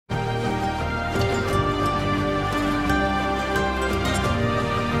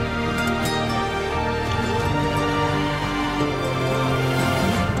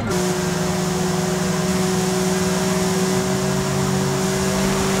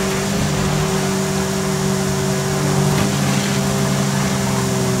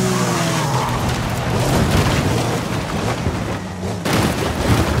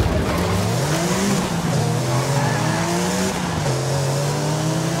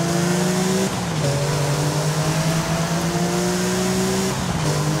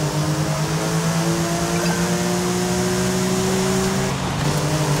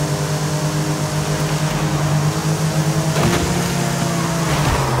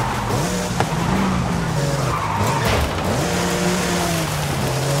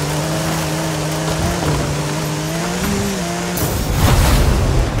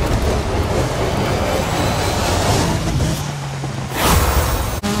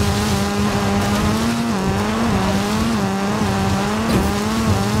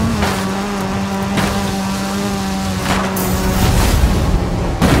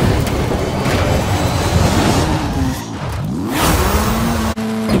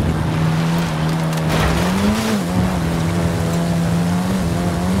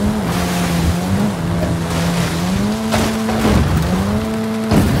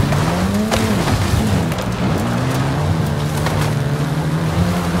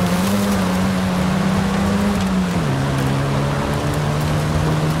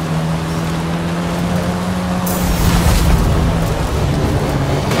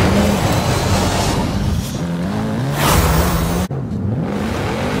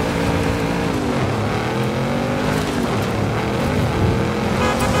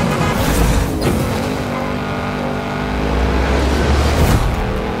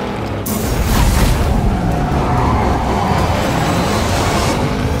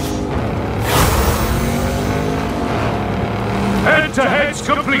sets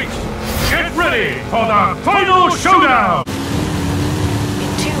complete. Get ready for the final showdown! In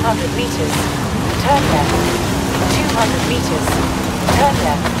 200 meters, turn left. 200 meters, turn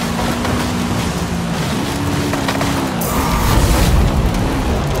left.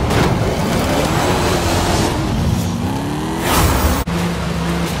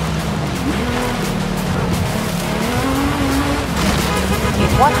 In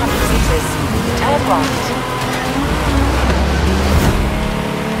 100 meters, turn right.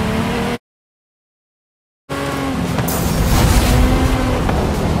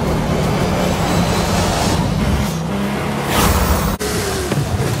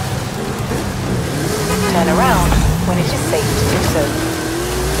 Turn around when it is safe to do so.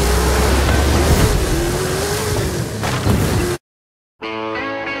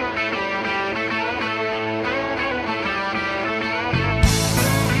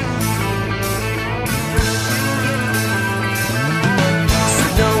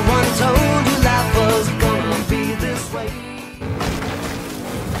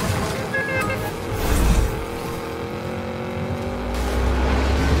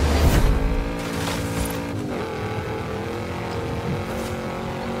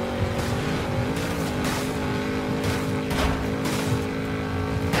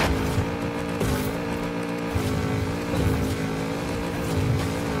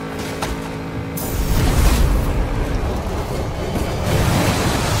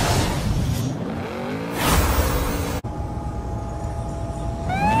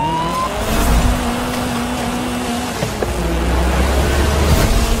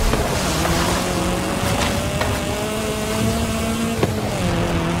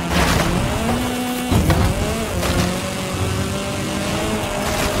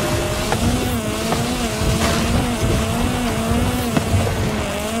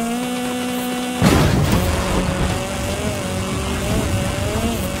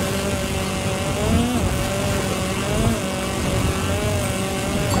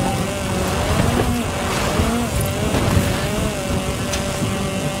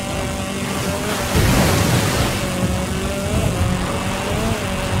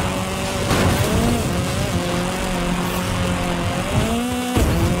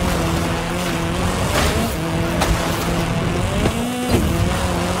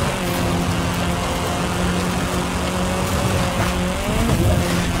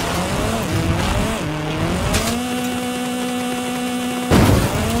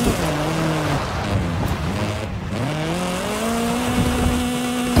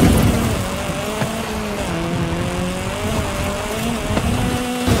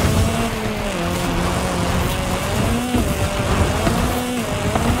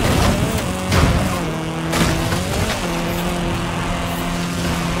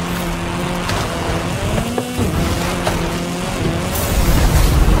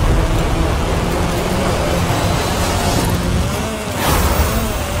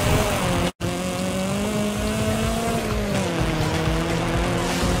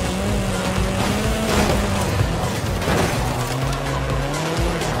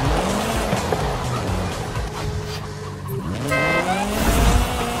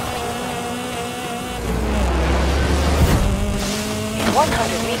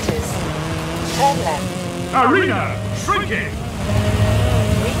 Arena shrinking.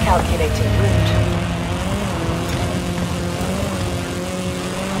 Recalculating route.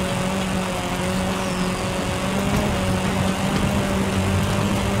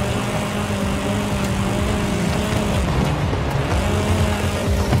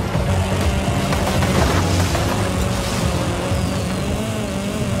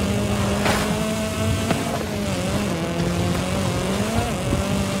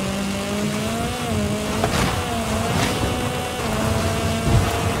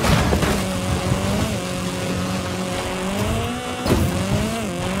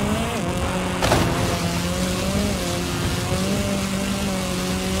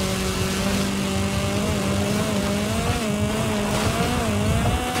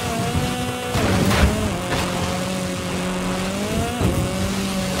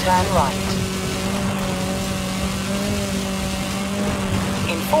 Turn right.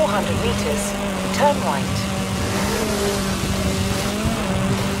 In 400 meters, turn right.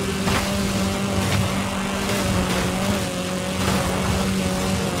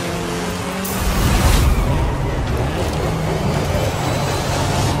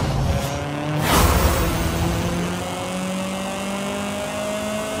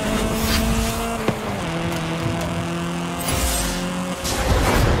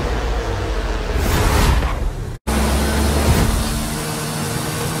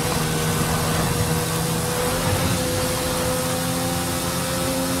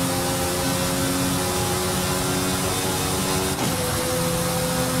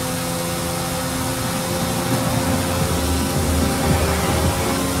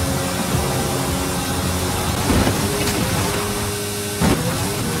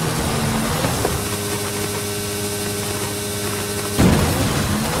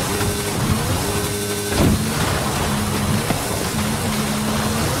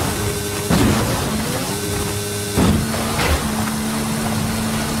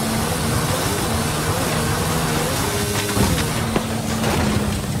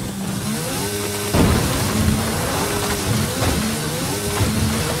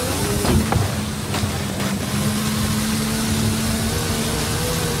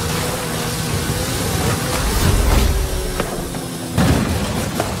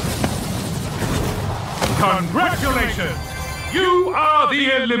 Congratulations! You are the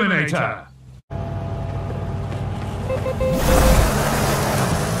Eliminator!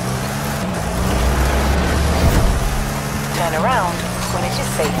 Turn around when it is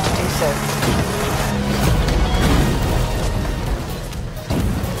safe to do so.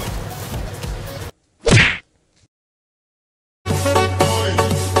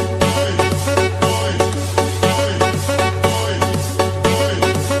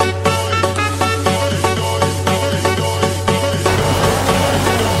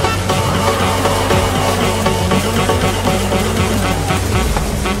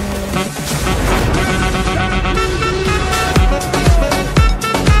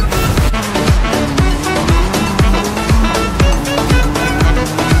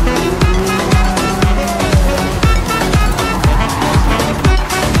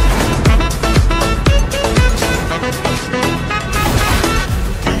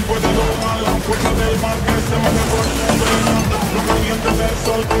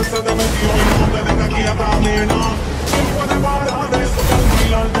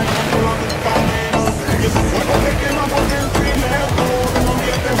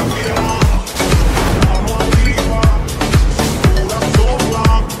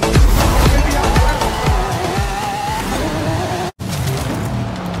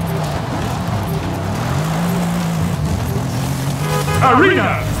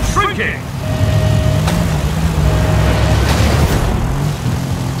 Arena Shrinking!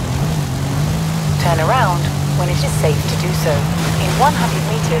 Turn around when it is safe to do so. In 100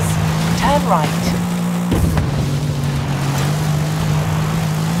 meters, turn right.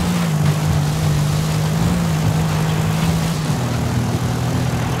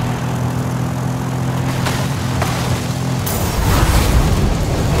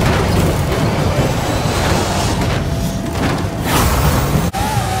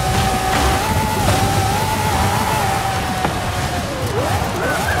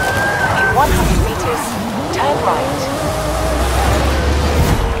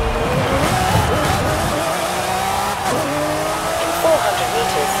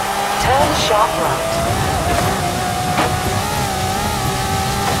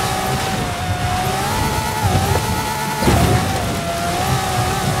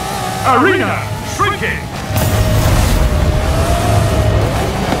 Arena Shrinking!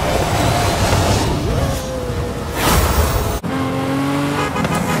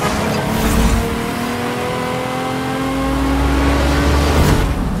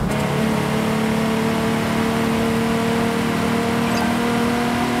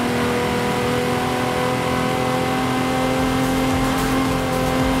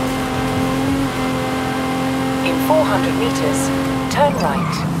 In 400 meters, turn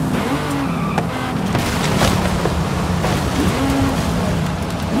right.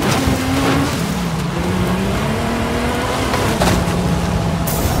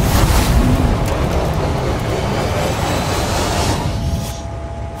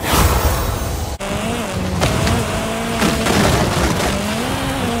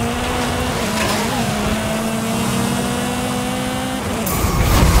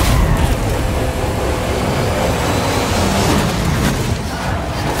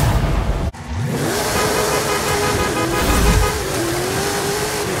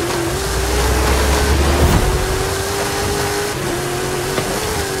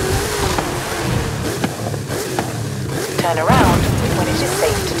 Turn around when it is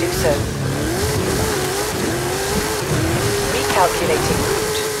safe to do so. Recalculating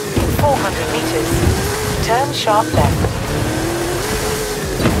route. In 400 meters, turn sharp left.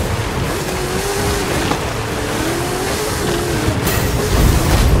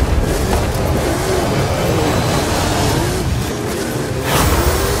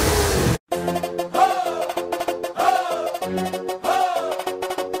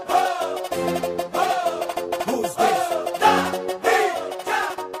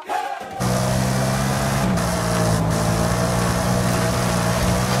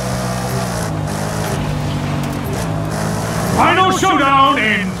 Final showdown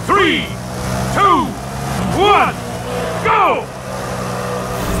in 3, 2, 1, go!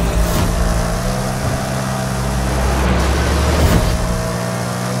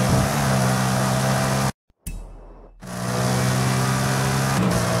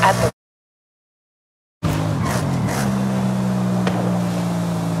 At the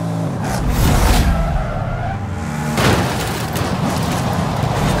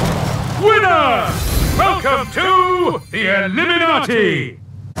Winner! Welcome to the Eliminati!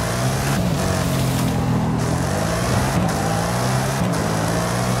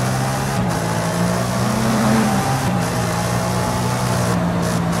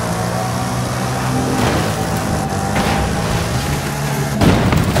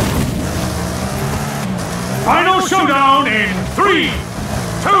 Final showdown in 3,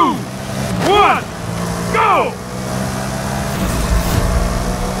 2, 1, go!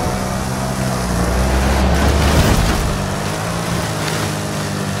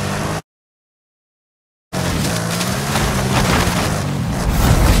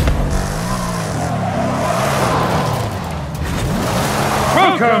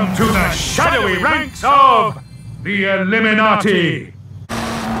 Welcome to the shadowy ranks of the Eliminati.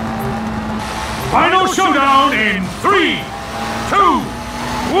 Final showdown in 3, 2,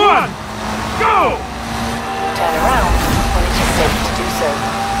 1, go! Turn around when it is safe to do so.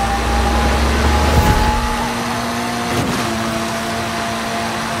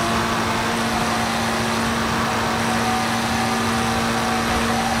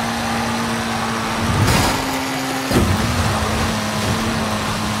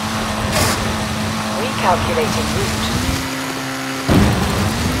 Recalculating route.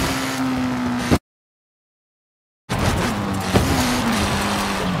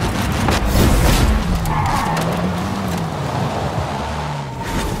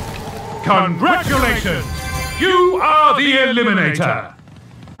 Congratulations! You are the Eliminator!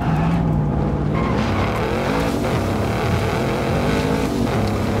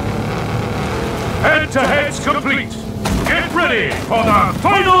 Head-to-head's complete! Get ready for the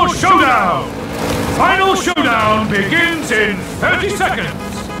final showdown! Final showdown begins in 30 seconds!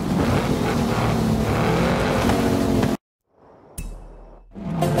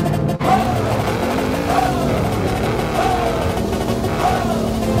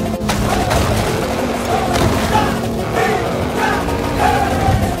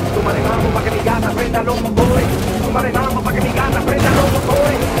 Tumaringan mo pa kami gata, prenda long boy. Tumaringan mo pa kami